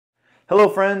Hello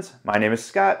friends, my name is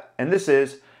Scott and this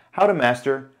is How to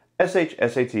Master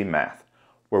SHSAT Math,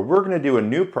 where we're going to do a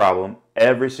new problem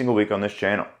every single week on this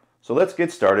channel. So let's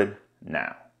get started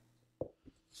now.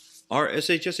 Our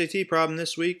SHSAT problem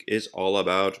this week is all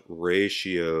about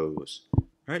ratios. All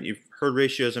right, you've heard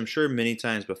ratios, I'm sure, many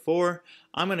times before.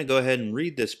 I'm going to go ahead and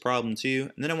read this problem to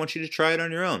you, and then I want you to try it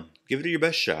on your own. Give it your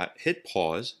best shot, hit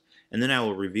pause, and then I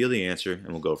will reveal the answer,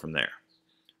 and we'll go from there.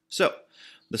 So,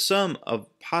 the sum of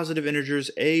positive integers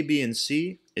a, b, and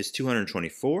c is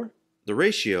 224. The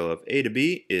ratio of a to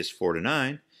b is 4 to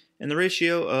 9, and the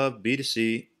ratio of b to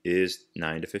c is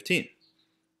 9 to 15.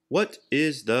 What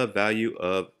is the value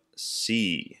of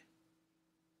c?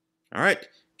 All right,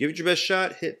 give it your best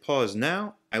shot, hit pause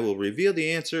now. I will reveal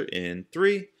the answer in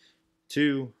 3,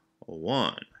 2,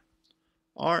 1.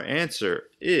 Our answer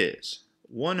is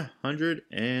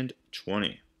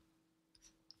 120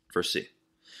 for C.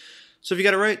 So if you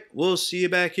got it right, we'll see you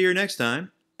back here next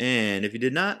time. And if you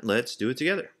did not, let's do it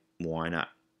together. Why not?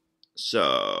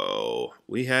 So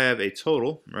we have a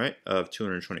total, right, of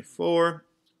 224.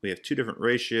 We have two different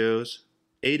ratios.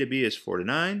 A to B is 4 to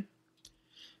 9,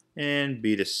 and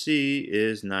B to C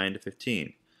is 9 to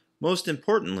 15. Most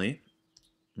importantly,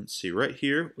 let's see, right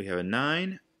here we have a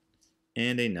 9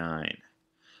 and a 9.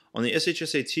 On the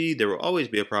SHSAT, there will always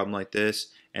be a problem like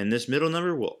this, and this middle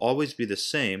number will always be the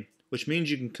same, which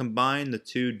means you can combine the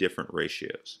two different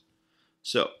ratios.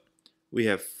 So we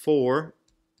have 4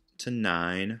 to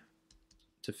 9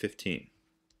 to 15.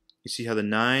 You see how the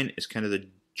 9 is kind of the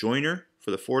joiner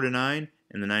for the 4 to 9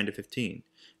 and the 9 to 15.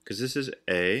 Because this is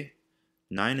A,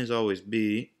 9 is always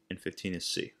B, and 15 is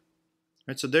C. All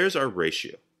right, so there's our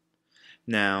ratio.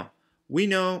 Now, we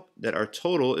know that our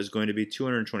total is going to be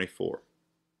 224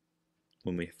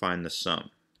 when we find the sum.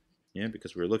 Yeah,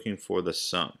 because we're looking for the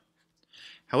sum.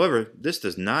 However, this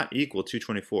does not equal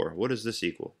 224. What does this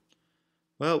equal?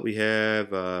 Well, we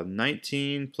have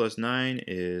 19 plus 9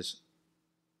 is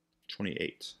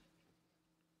 28.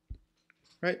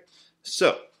 Right?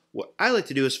 So, what I like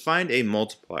to do is find a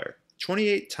multiplier.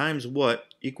 28 times what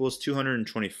equals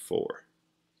 224?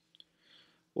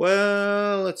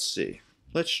 Well, let's see.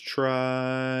 Let's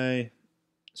try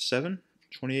 7.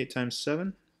 28 times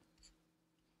 7.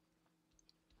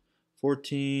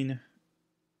 14.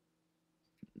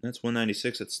 That's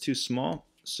 196. That's too small.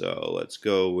 So let's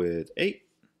go with 8.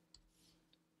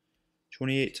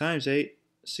 28 times 8,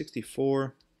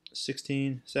 64,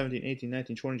 16, 17, 18,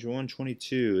 19, 20, 21,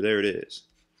 22. There it is.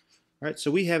 All right,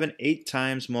 so we have an 8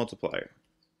 times multiplier.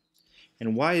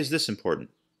 And why is this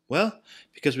important? Well,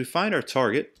 because we find our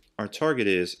target. Our target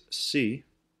is C.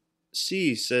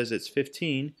 C says it's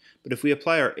 15, but if we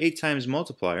apply our 8 times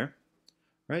multiplier,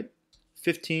 right,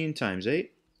 15 times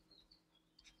 8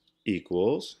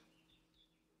 equals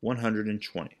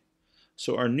 120.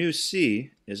 So our new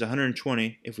C is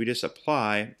 120 if we just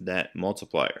apply that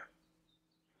multiplier.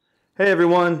 Hey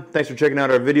everyone, thanks for checking out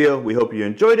our video. We hope you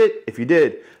enjoyed it. If you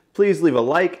did, please leave a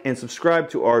like and subscribe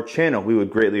to our channel. We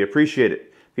would greatly appreciate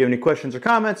it. If you have any questions or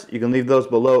comments, you can leave those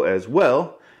below as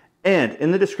well. And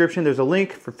in the description, there's a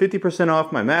link for 50%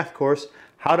 off my math course,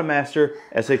 How to Master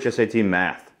SHSAT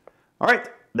Math. All right,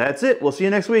 that's it. We'll see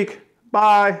you next week.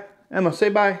 Bye. Emma, say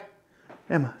bye.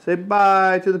 Emma, say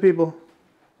bye to the people.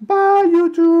 Bye,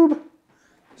 YouTube.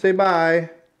 Say bye.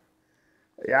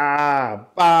 Yeah,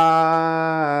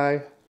 bye.